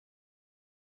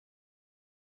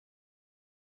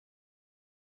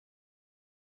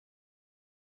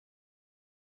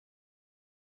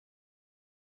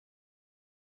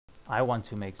I want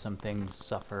to make some things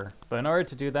suffer. But in order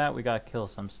to do that, we gotta kill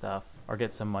some stuff. Or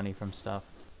get some money from stuff.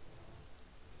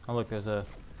 Oh look, there's a...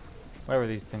 whatever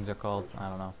these things are called. I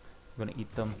don't know. I'm gonna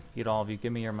eat them. Eat all of you.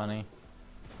 Give me your money.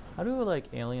 How do, like,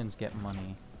 aliens get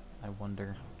money? I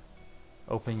wonder.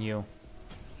 Open you.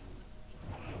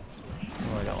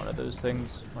 Oh, I got one of those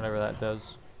things. Whatever that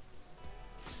does.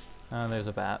 Oh, there's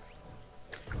a bat.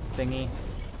 Thingy.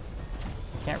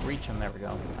 Can't reach him. There we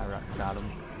go. I got him.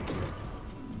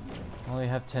 Only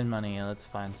have 10 money. Let's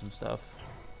find some stuff.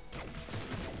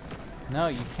 No,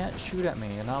 you can't shoot at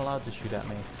me. You're not allowed to shoot at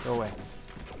me. Go away.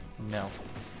 No.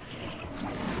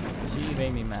 See, you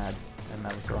made me mad. And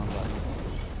that was the wrong button.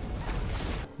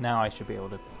 Now I should be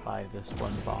able to buy this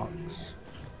one box.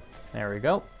 There we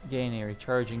go. Gain a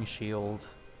recharging shield.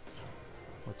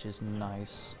 Which is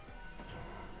nice.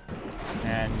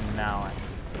 And now I'm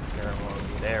terrible.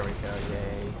 There we go.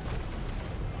 Yay.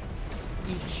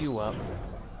 Eat you up.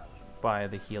 Buy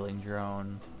the healing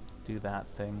drone. Do that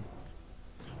thing.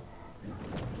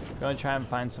 Gonna try and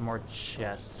find some more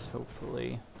chests,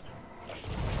 hopefully.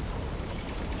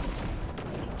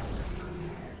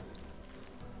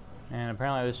 And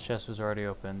apparently this chest was already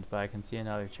opened, but I can see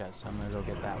another chest, so I'm gonna go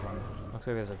get that one. Looks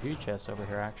like there's a few chests over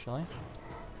here, actually.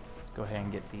 Let's go ahead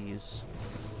and get these.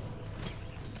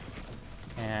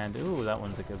 And, ooh, that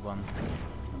one's a good one.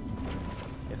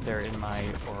 If they're in my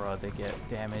aura, they get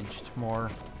damaged more.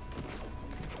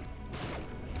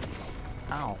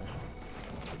 Ow.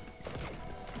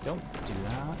 Don't do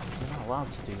that. You're not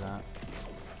allowed to do that.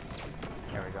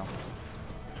 There we go.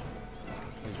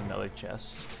 Here's another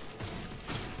chest.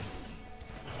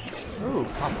 Ooh,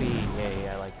 coffee. Yay,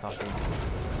 I like coffee.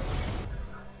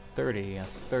 30. A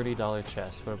 $30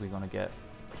 chest. What are we going to get?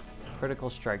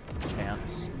 Critical strike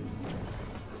chance.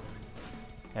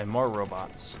 And more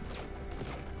robots.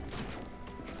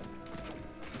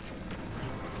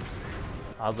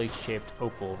 Oddly shaped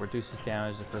opal. Reduces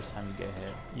damage the first time you get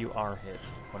hit. You are hit.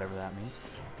 Whatever that means.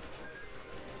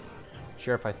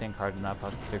 Sure, if I think hard enough,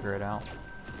 I'll figure it out.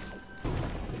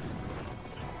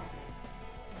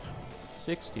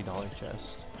 $60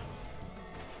 chest.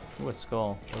 Ooh, a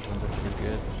skull. Those ones are pretty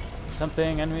good.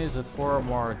 Something, enemies with 4 or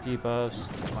more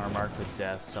debuffs are marked with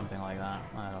death. Something like that.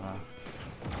 I don't know.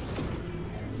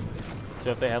 So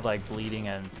if they have like bleeding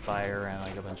and fire and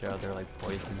like a bunch of other like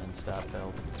poison and stuff,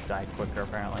 they'll die quicker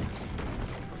apparently.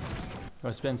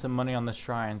 Go spend some money on the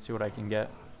shrine, see what I can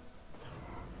get.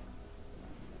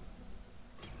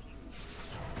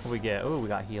 What do we get? Oh, we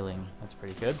got healing. That's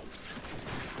pretty good.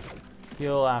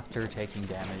 Heal after taking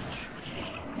damage.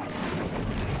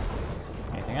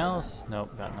 Anything else?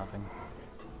 Nope, got nothing.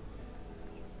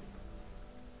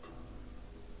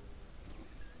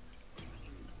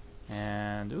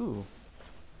 And, ooh.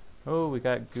 Oh, we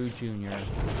got Goo Jr.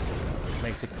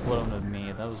 Makes a clone of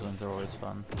me. Those ones are always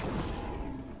fun.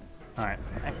 Alright,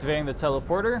 activating the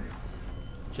teleporter.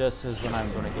 Just as when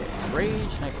I'm going to get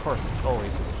enraged. And of course, it's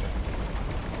always this thing.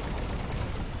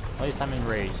 At least I'm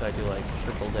enraged, so I do like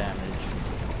triple damage.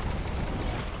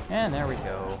 And there we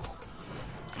go.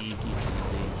 Easy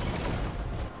peasy.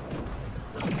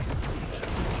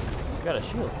 I got a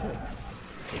shield too.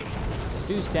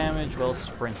 Reduce damage while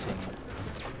sprinting.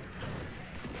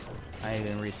 I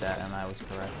didn't read that and I was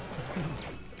correct.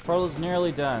 Portal's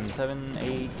nearly done. 7,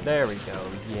 8, there we go.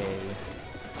 Yay.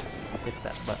 Hit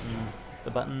that button.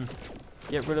 The button.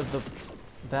 Get rid of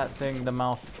that thing, the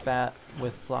mouth bat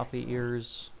with floppy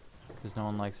ears. Because no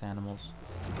one likes animals.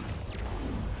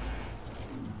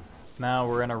 Now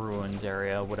we're in a ruins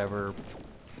area, whatever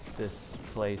this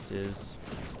place is.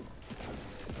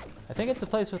 I think it's a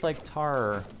place with like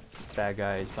tar bad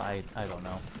guys, but I don't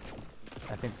know.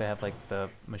 I think they have like the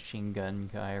machine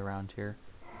gun guy around here.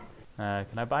 Can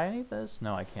I buy any of this?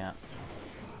 No, I can't.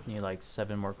 Need like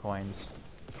 7 more coins.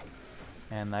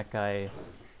 And that guy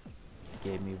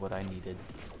gave me what I needed.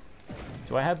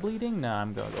 Do I have bleeding? No,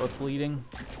 I'm going to go with bleeding.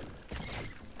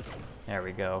 There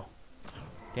we go.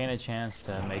 Gain a chance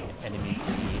to make enemies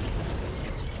bleed.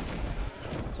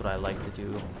 That's what I like to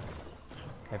do.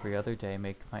 Every other day,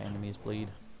 make my enemies bleed.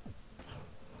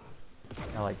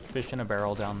 I like fish in a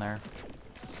barrel down there.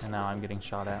 And now I'm getting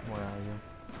shot at. Where are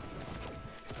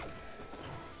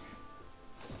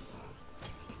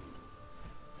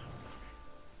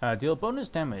you? Deal bonus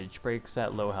damage. Breaks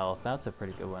at low health. That's a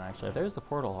pretty good one, actually. There's the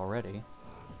portal already.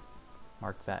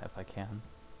 Mark that if I can.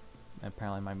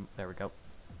 Apparently there we go.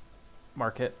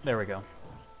 Mark it. There we go.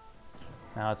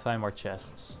 Now let's find more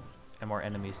chests. And more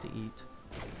enemies to eat.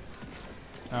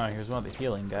 Oh, here's one of the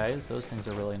healing guys. Those things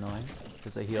are really annoying.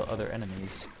 Because they heal other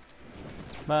enemies.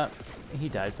 But he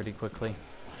died pretty quickly.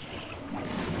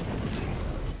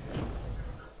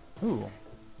 Ooh.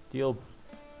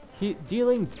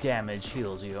 Dealing damage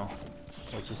heals you,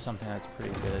 which is something that's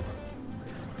pretty good.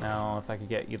 Now, if I could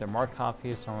get either more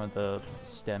coffee or some of the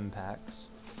stem packs.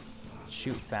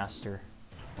 Shoot faster.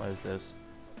 What is this?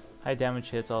 High damage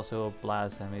hits also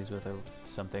blast enemies with a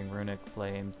something runic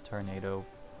flame tornado.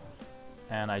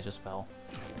 And I just fell.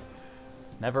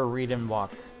 Never read and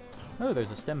walk. Oh,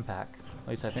 there's a stem pack. At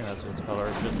least I think that's what it's called. Or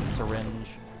it's just a syringe.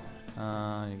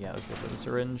 Yeah, let's go for the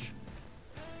syringe.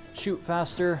 Shoot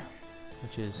faster,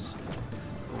 which is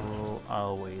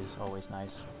always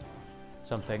nice.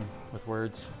 Something with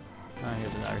words.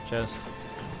 Here's another chest.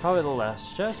 Probably the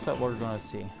last chest, but we're going to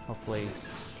see. Hopefully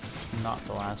not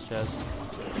the last chest.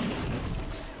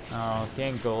 Oh,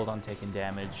 gain gold on taking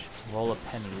damage. Roll of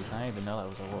pennies. I didn't even know that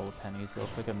was a roll of pennies. It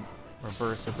looks like a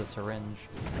reverse of the syringe.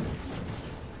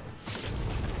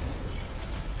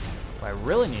 What I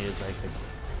really need is like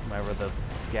the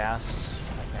gas.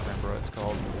 I can't remember what it's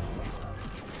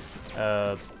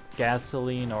called.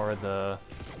 Gasoline or the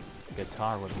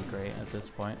guitar would be great at this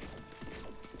point.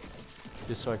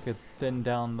 Just so I could thin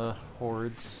down the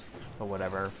hordes. But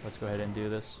whatever. Let's go ahead and do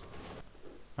this.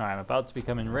 Alright, I'm about to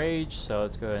become enraged, so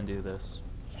let's go ahead and do this.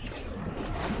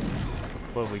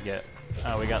 What do we get?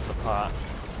 Oh, we got the pot.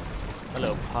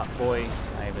 Hello, pot boy.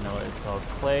 I don't even know what it's called.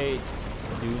 Clay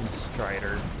Doom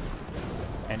Strider.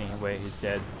 Anyway, he's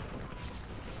dead.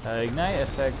 Ignite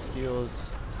effects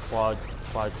deals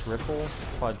quadruple.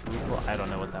 I don't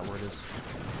know what that word is.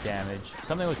 Damage.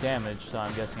 Something with damage, so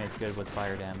I'm guessing it's good with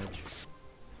fire damage.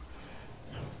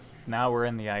 Now we're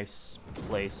in the ice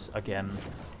place again.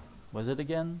 Was it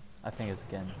again? I think it's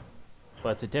again. But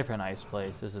it's a different ice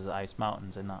place. This is ice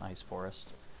mountains and not ice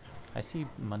forest. I see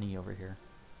money over here.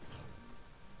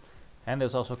 And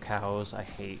there's also cows. I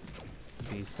hate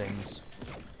these things.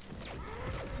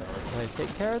 So let's go ahead and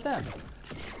take care of them.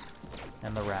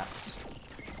 And the rats.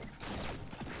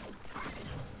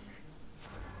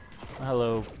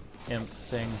 Hello, imp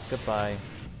thing. Goodbye.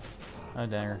 Oh,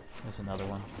 dang. There's another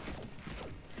one.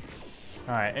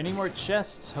 Alright, any more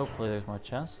chests? Hopefully there's more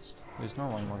chests. There's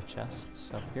normally more chests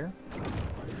up here.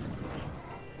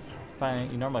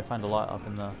 You normally find a lot up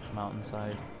in the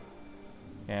mountainside.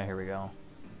 Yeah, here we go.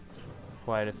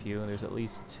 Quite a few. There's at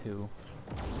least 2.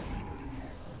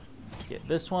 Get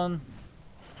this one.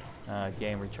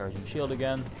 Gain recharging shield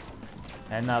again.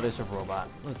 And now there's a robot.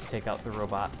 Let's take out the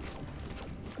robot.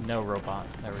 No robot.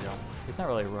 There we go. He's not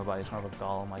really a robot. He's more of a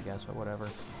golem, I guess, but whatever.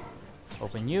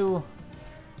 Open you.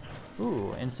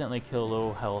 Ooh, instantly kill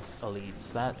low health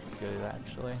elites. That's good,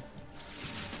 actually.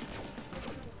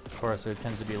 Of course, there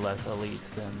tends to be less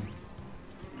elites than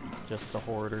just the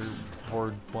horde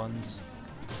ones.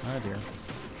 Oh dear.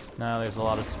 Now there's a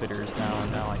lot of spitters now,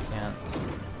 and now I can't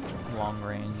long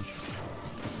range.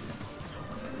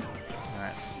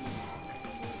 Alright.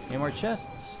 Any more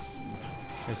chests?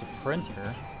 There's a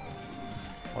printer.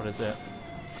 What is it?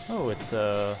 Oh, it's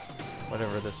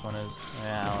whatever this one is.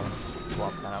 Yeah, I'll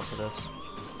swap that out for this.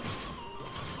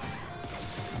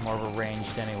 I'm more of a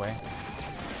ranged anyway.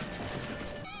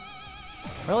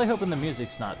 Really hoping the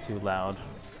music's not too loud,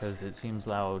 because it seems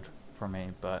loud for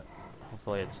me, but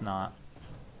hopefully it's not.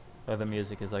 But the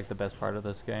music is like the best part of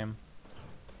this game.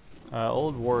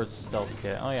 Old War's stealth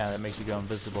kit. Oh yeah, that makes you go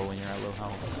invisible when you're at low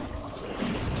health.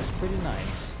 Which is pretty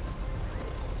nice.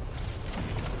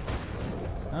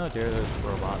 Oh dear, there's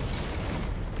robots.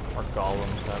 Or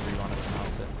golems, however you want to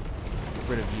pronounce it. Get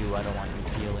rid of you, I don't want you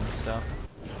healing stuff.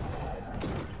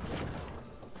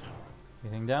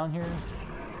 Anything down here?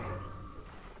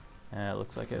 It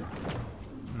looks like it.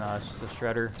 No, it's just a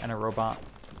shredder and a robot.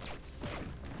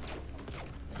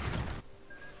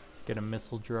 Get a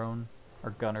missile drone.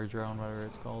 Or gunner drone, whatever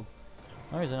it's called.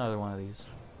 Oh, there's another one of these.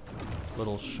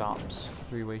 Little shops.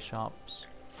 3-way shops.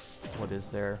 What is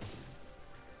there?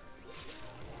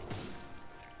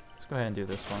 Go ahead and do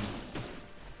this one.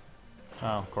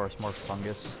 Oh, of course, more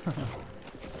fungus.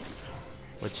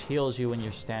 Which heals you when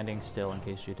you're standing still, in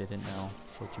case you didn't know.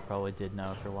 Which you probably did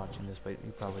know if you're watching this, but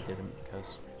you probably didn't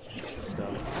because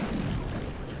stuff.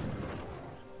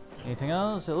 Anything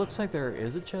else? It looks like there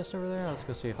is a chest over there. Let's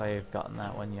go see if I've gotten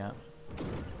that one yet.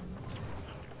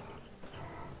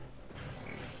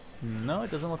 No, it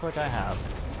doesn't look like I have.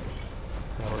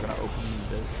 So we're gonna open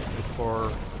this before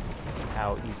this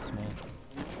cow eats me.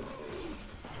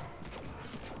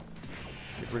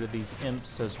 Get rid of these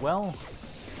imps as well.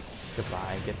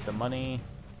 Goodbye. Get the money.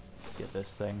 Get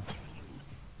this thing.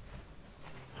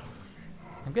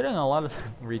 I'm getting a lot of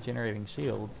regenerating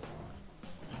shields,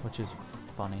 which is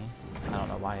funny. I don't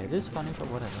know why it is funny, but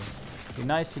whatever. It'd be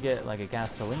nice to get like a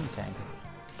gasoline tank,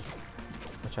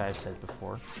 which I have said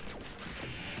before.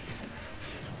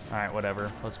 Alright,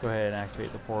 whatever. Let's go ahead and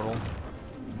activate the portal.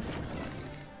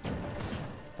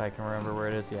 If I can remember where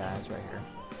it is. Yeah, it's right here.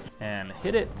 And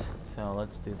hit it! So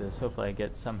let's do this. Hopefully I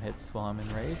get some hits while I'm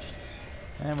enraged.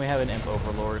 And we have an Imp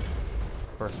Overlord.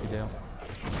 Of course we do.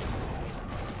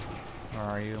 Where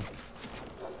are you?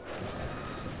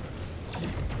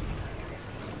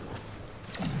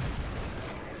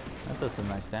 That does some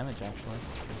nice damage, actually.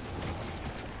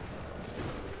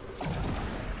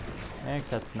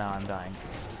 Except now I'm dying.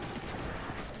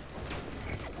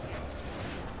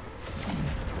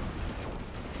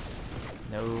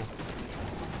 No.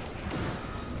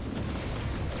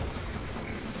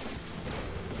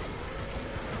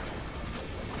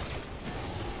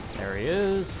 There he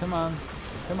is. Come on.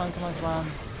 Come on, come on, come on.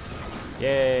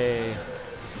 Yay.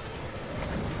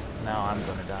 Now I'm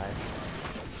gonna die.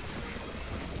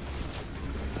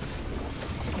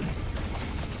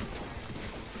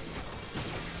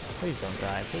 Please don't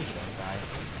die. Please don't die.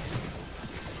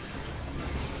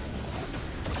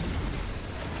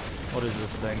 What is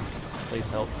this thing? Please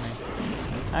help me.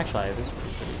 Actually, this is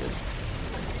pretty good.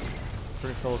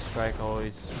 Critical strike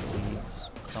always leads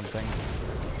something.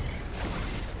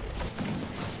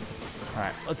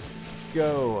 Alright, let's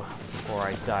go before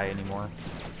I die anymore.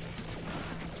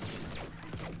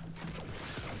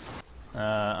 Oh,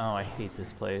 I hate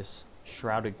this place.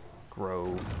 Shrouded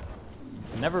Grove.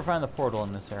 Never find the portal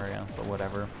in this area, but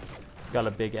whatever. Got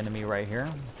a big enemy right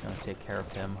here. Gonna take care of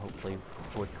him, hopefully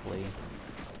quickly.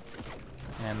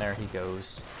 And there he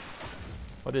goes.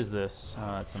 What is this?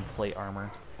 That's some plate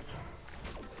armor.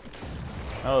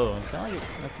 Oh, it's not like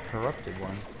that's a corrupted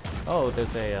one. Oh,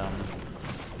 there's a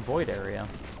void area.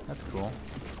 That's cool.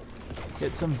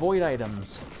 Get some void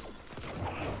items.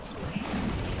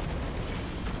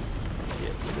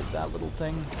 Get rid of that little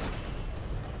thing.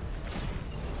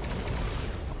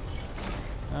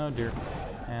 Oh dear.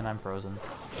 And I'm frozen.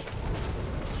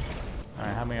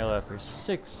 Alright, how many are left? There's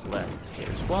 6 left. Here's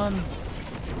 1.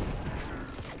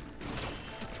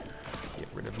 Get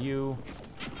rid of you.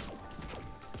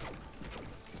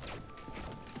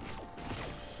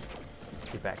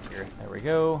 Get back here. There we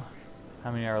go.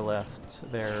 How many are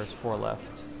left? There's 4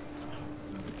 left.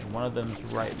 And one of them's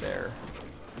right there.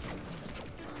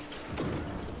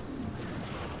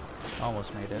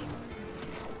 Almost made it.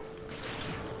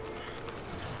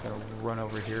 Gotta run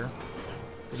over here.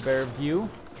 Get a better view.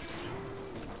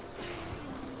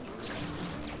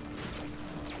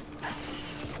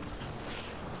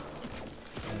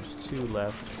 There's 2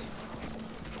 left.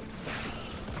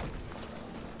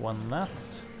 1 left.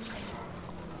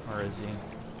 Where is he?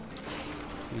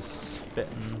 He's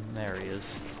spitting. There he is.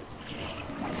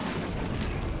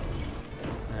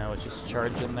 Now it's just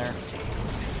charge in there.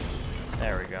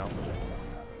 There we go.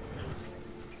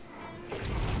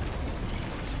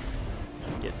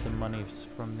 Get some money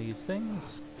from these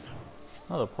things.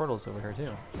 Oh, the portal's over here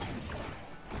too.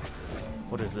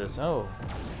 What is this? Oh,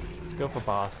 let's go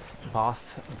for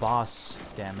boss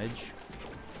damage.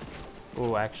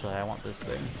 Oh, actually, I want this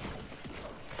thing.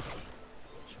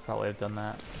 Should probably have done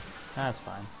that. That's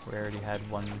fine. We already had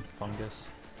 1 fungus.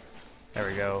 There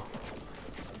we go.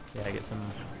 Yeah, I get some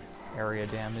area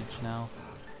damage now.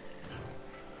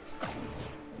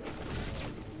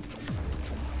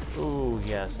 Ooh,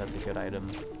 yes, that's a good item.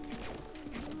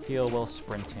 Heal while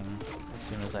sprinting, as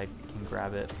soon as I can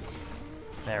grab it.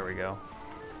 There we go.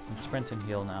 And sprint and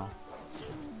heal now.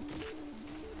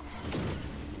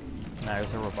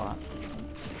 There's a robot.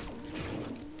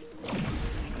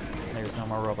 There's no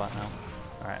more robot now.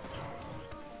 Alright.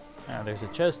 There's a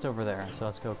chest over there, so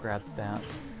let's go grab that.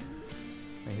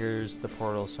 And here's the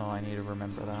portal, so I need to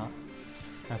remember that.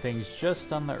 I think it's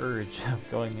just on the urge of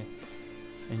going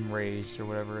enraged or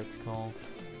whatever it's called,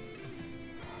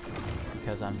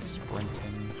 because I'm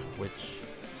sprinting, which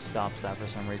stops that for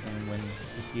some reason. When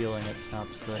healing, it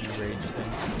stops the enraged thing.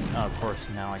 Oh, of course,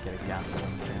 now I get a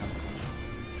gasoline jam.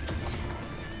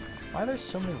 Why are there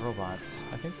so many robots?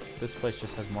 I think this place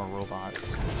just has more robots.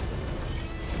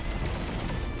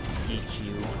 Eat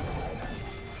you.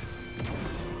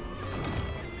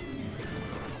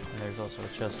 And there's also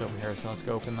a chest over here, so let's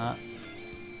go open that.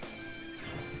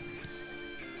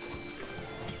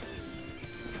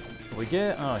 We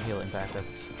get healing pack.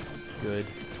 That's good,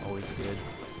 always good.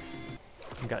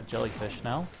 We got jellyfish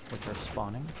now, which are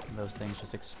spawning. And those things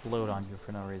just explode on you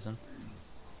for no reason.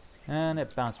 And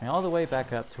it bounced me all the way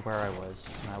back up to where I was.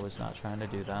 And I was not trying to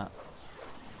do that.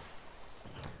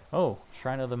 Oh,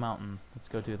 Shrine of the Mountain. Let's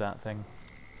go do that thing.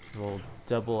 We'll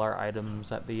double our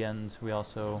items at the end. We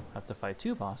also have to fight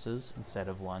 2 bosses instead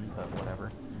of 1, but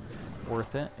whatever.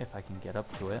 Worth it if I can get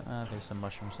up to it. There's some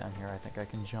mushrooms down here I think I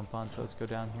can jump on, so let's go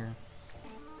down here.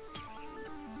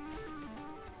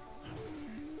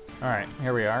 Alright,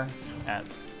 here we are at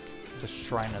the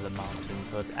Shrine of the Mountain,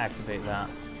 so let's activate that.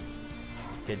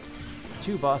 Get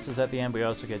 2 bosses at the end, we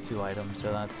also get 2 items,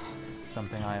 so that's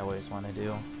something I always want to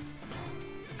do.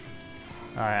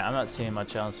 Alright, I'm not seeing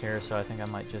much else here, so I think I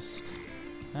might just...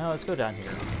 No, let's go down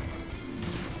here.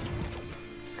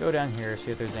 Go down here,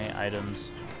 see if there's any items.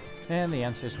 And the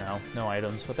answer is no. No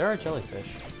items, but there are jellyfish.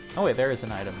 Oh wait, there is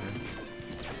an item here.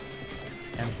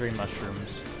 And 3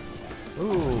 mushrooms.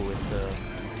 Ooh, it's a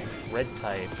red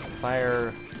type.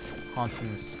 Fire,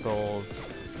 haunting skulls,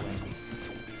 when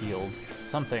healed.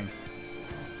 Something.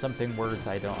 Something words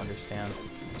I don't understand.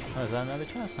 Oh, is that another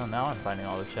chest? Oh, now I'm finding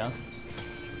all the chests.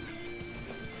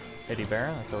 Teddy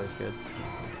bear, that's always good.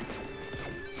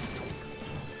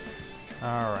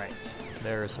 Alright,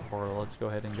 there's a portal. Let's go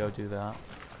ahead and go do that.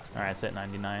 Alright, it's at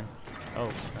 99.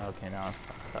 Oh, okay, now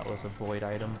that was a void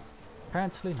item.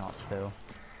 Apparently not, though.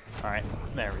 Alright,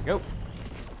 there we go.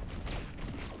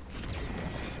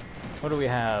 What do we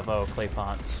have? Oh, clay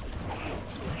pots.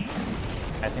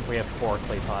 I think we have 4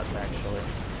 clay pots, actually.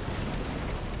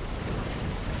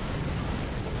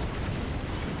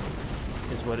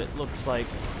 Is what it looks like.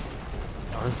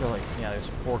 Or is there like, yeah, there's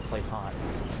 4 clay pots.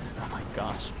 Oh my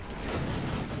gosh.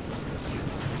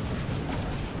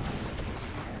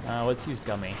 Let's use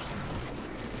Gummy.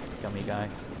 Gummy guy.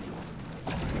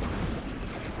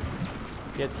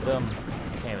 Get them.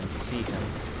 Can't even see him.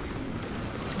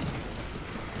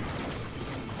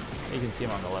 You can see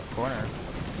him on the left corner.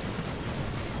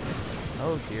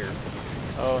 Oh dear.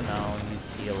 Oh no,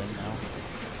 he's healing now.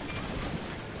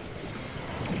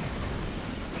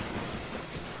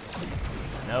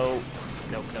 No.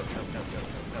 Nope, nope, nope, nope, nope,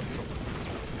 nope, nope.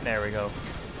 There we go.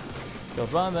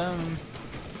 Killed one of them.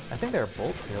 I think they're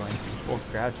both healing. Both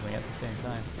grabbed me at the same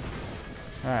time.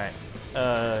 Alright.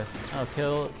 Oh,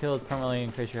 killed permanently,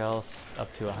 increase your health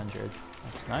up to 100.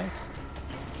 That's nice.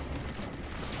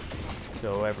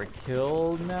 So every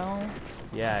kill now?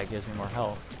 Yeah, it gives me more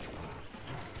health.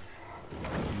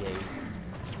 Yay.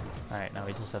 Alright, now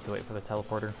we just have to wait for the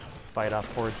teleporter. Fight off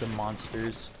hordes of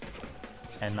monsters.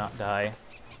 And not die.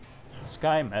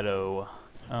 Sky Meadow.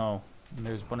 Oh,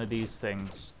 there's one of these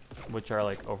things, which are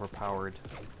like overpowered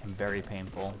and very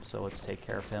painful, so let's take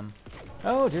care of him.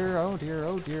 Oh dear, oh dear,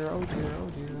 oh dear, oh dear, oh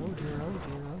dear, oh dear, oh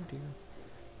dear, oh dear.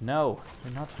 No,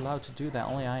 you're not allowed to do that,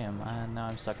 only I am. And now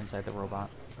I'm stuck inside the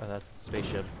robot. Or that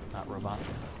spaceship, not robot.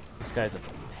 This guy's a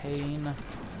pain.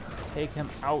 Take him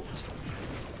out.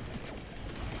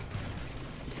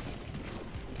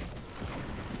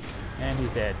 And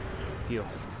he's dead. Phew.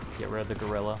 Get rid of the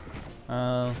gorilla.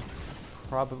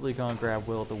 Probably gonna grab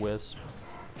Will-o'-the-Wisp.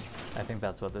 I think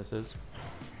that's what this is.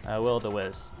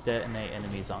 Will-o'-the-Wisp. Detonate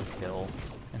enemies on kill.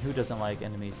 And who doesn't like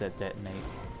enemies that detonate?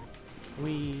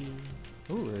 Whee!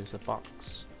 Ooh, there's a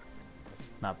box.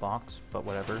 Not box, but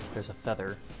whatever. There's a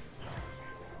feather.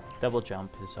 Double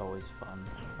jump is always fun.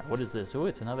 Right, what is this? Oh,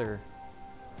 it's another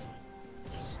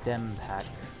stem pack,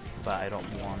 but I don't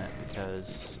want it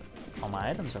because all my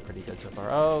items are pretty good so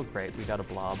far. Oh, great, we got a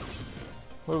blob.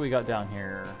 What do we got down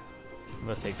here? I'm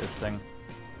gonna take this thing.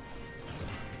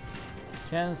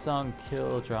 Chance on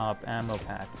kill drop ammo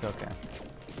packs. Okay.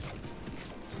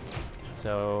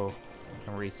 So, I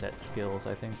can reset skills.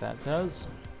 I think that does.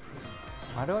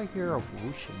 Why do I hear a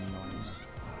whooshing noise?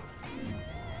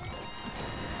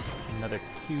 Another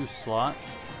Q slot.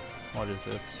 What is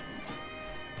this?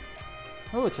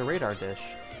 Oh, it's a radar dish.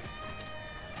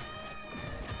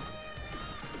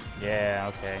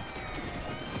 Yeah, okay.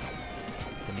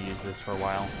 Gonna use this for a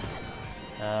while.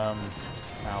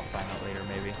 I'll find out later,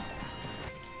 maybe.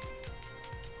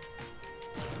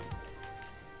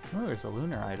 Oh, there's a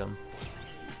lunar item.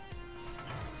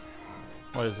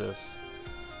 What is this?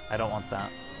 I don't want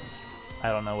that. I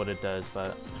don't know what it does,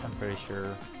 but I'm pretty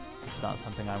sure it's not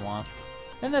something I want.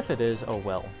 And if it is, oh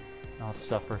well. I'll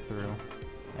suffer through.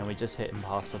 And we just hit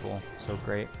impossible, so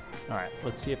great. Alright,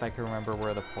 let's see if I can remember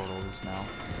where the portal is now.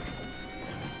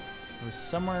 It was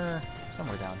somewhere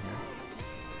down here.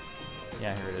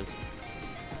 Yeah, here it is.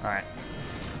 Alright,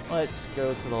 let's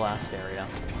go to the last area.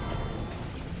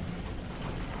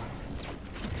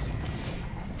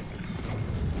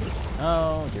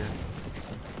 Oh dear.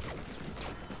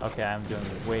 Okay, I'm doing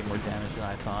way more damage than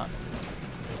I thought.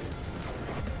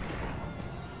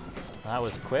 That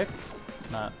was quick.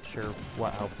 Not sure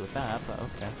what helped with that, but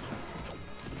okay.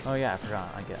 Oh yeah, I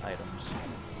forgot. I get items.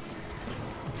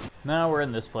 Now we're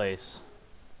in this place.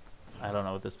 I don't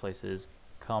know what this place is.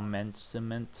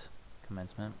 Commencement,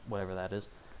 whatever that is.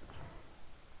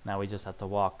 Now we just have to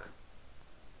walk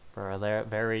for a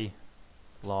very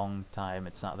long time.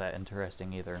 It's not that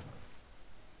interesting either.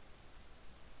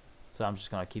 So I'm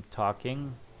just gonna keep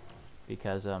talking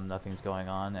because nothing's going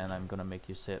on, and I'm gonna make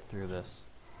you sit through this.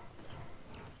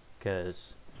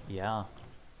 Cause yeah,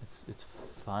 it's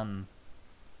fun.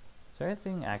 Is there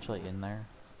anything actually in there?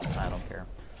 I don't care.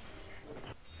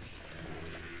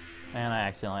 And I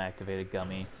accidentally activated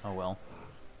Gummy. Oh well.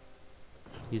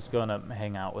 He's gonna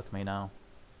hang out with me now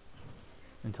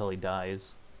until he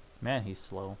dies. Man, he's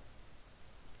slow.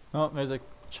 Oh, there's a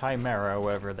Chimera,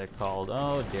 whatever they're called.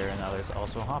 Oh dear, now there's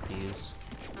also Hoppies.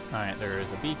 Alright,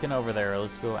 there's a beacon over there.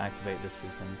 Let's go activate this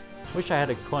beacon. Wish I had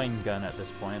a coin gun at this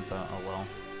point, but oh well.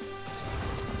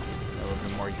 That would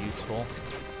be more useful.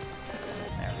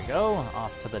 There we go.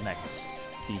 Off to the next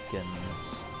beacons.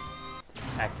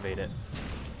 Activate it.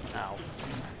 Ow.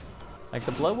 Like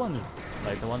the blood ones,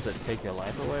 like the ones that take your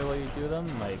life away while you do them,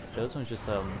 like those ones just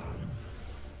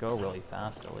go really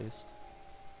fast at least.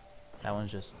 That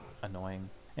one's just annoying.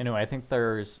 Anyway, I think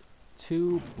there's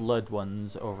 2 blood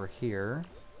ones over here,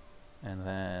 and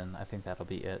then I think that'll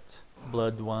be it.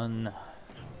 Blood one.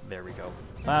 There we go.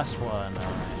 Last one.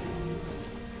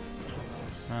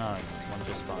 Oh, one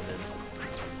just spawned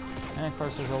in. And of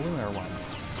course there's a lunar one.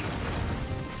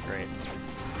 Great.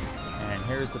 And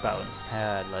here's the balance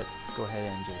pad. Let's go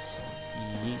ahead and just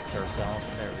yeet ourselves.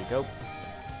 There we go.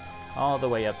 All the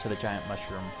way up to the giant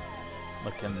mushroom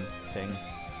looking thing.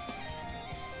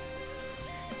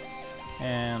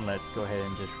 And let's go ahead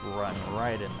and just run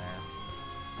right in there.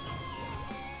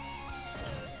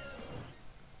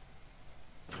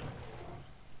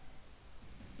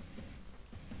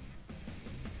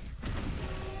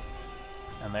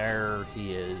 And there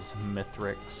he is,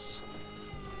 Mithrix.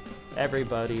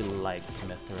 Everybody likes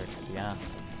Mithrix, yeah.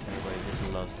 Everybody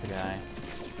just loves the guy.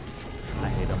 I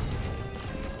hate him.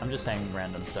 I'm just saying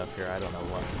random stuff here, I don't know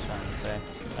what I'm trying to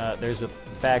say. There's a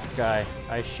bad guy.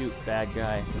 I shoot bad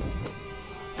guy.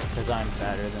 Because I'm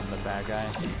better than the bad guy.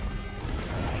 I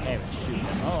can't even shoot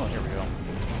him. Oh, here we go.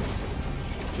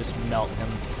 Just melt him.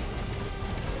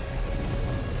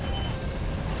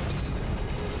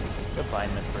 Goodbye,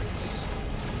 Mithrix.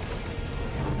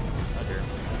 Oh dear.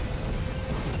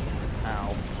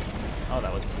 Ow. Oh,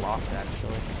 that was blocked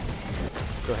actually.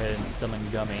 Let's go ahead and summon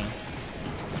Gummy.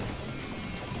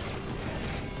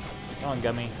 Come on,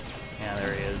 Gummy. Yeah,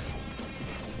 there he is.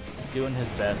 Doing his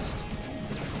best.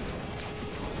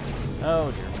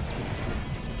 Oh dear.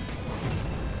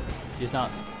 He's not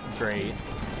great,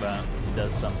 but he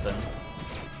does something.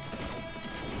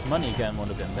 Money gun would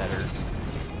have been better.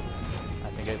 I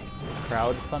think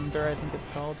Crowd Thunder, I think it's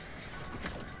called.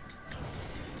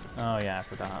 Oh yeah, I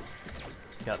forgot.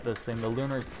 Got this thing, the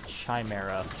Lunar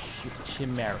Chimera.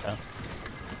 Chimera.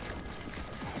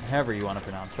 However you want to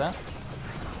pronounce that.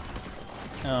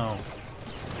 Oh,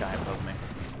 guy above me.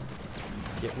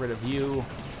 Get rid of you.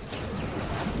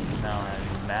 Now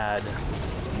I'm mad.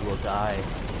 You will die.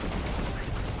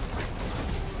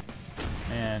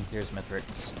 And here's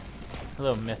Mithrix.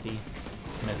 Hello, Mithy.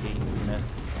 Smithy. Myth.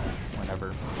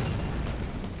 Whatever.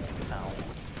 Ow.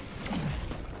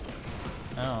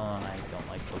 Oh, I don't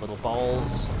like the little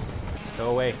balls. Go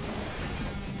away.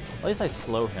 At least I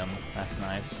slow him. That's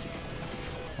nice.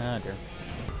 Oh dear.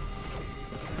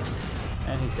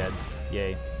 And he's dead.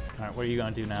 Yay. Alright, what are you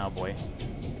gonna do now, boy?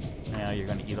 Now you're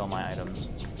gonna eat all my items.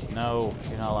 No,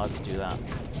 you're not allowed to do that.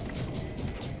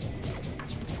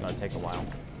 It's gonna take a while.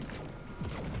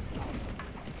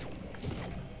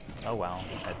 Oh wow,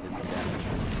 that did some damage.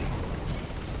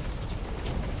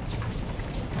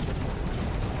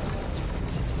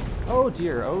 Oh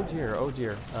dear, oh dear, oh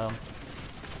dear.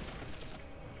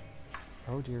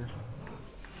 Oh dear.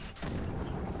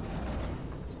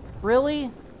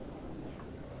 Really?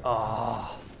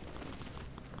 Oh.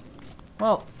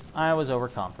 Well, I was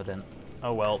overconfident.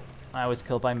 Oh well, I was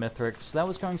killed by Mithrix. That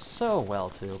was going so well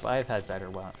too, but I've had better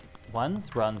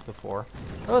runs before.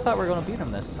 Oh, I thought we were going to beat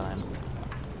him this time.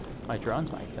 My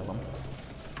drones might kill him.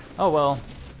 Oh well,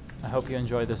 I hope you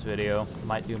enjoyed this video.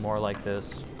 Might do more like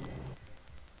this.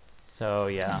 So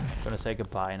yeah, I'm going to say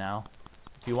goodbye now.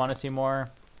 If you want to see more,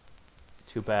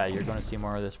 too bad. You're going to see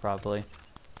more of this probably.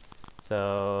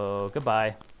 So,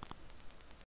 goodbye.